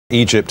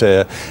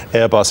EgyptAir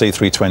Airbus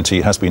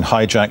A320 has been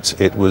hijacked.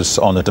 It was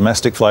on a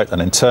domestic flight, an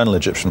internal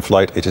Egyptian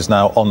flight. It is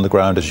now on the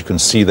ground, as you can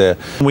see there.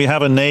 We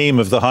have a name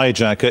of the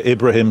hijacker,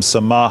 Ibrahim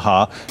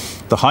Samaha.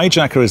 The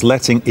hijacker is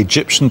letting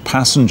Egyptian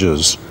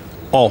passengers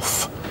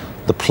off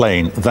the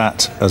plane.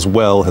 That, as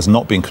well, has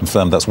not been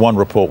confirmed. That's one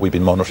report we've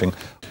been monitoring.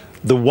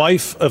 The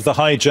wife of the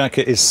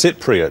hijacker is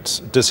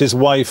Cypriot. Does his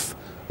wife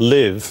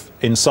live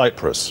in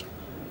Cyprus?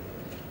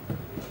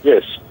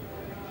 Yes.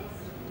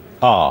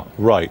 Ah,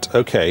 right,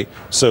 OK.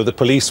 So the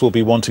police will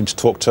be wanting to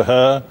talk to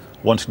her,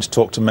 wanting to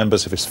talk to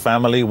members of his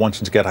family,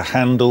 wanting to get a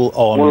handle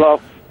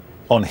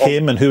on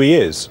him and who he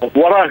is.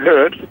 What I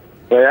heard,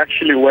 they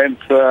actually went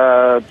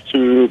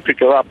to pick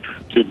her up,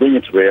 to bring her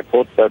to the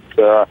airport, but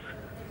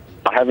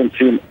I haven't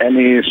seen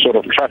any sort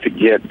of traffic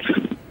yet.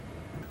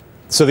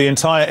 So the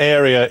entire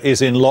area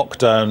is in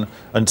lockdown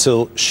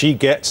until she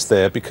gets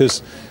there,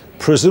 because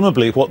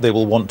presumably what they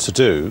will want to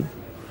do,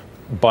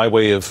 by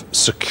way of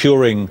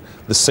securing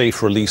the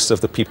safe release of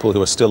the people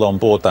who are still on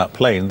board that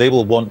plane, they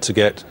will want to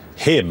get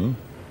him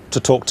to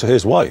talk to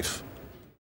his wife.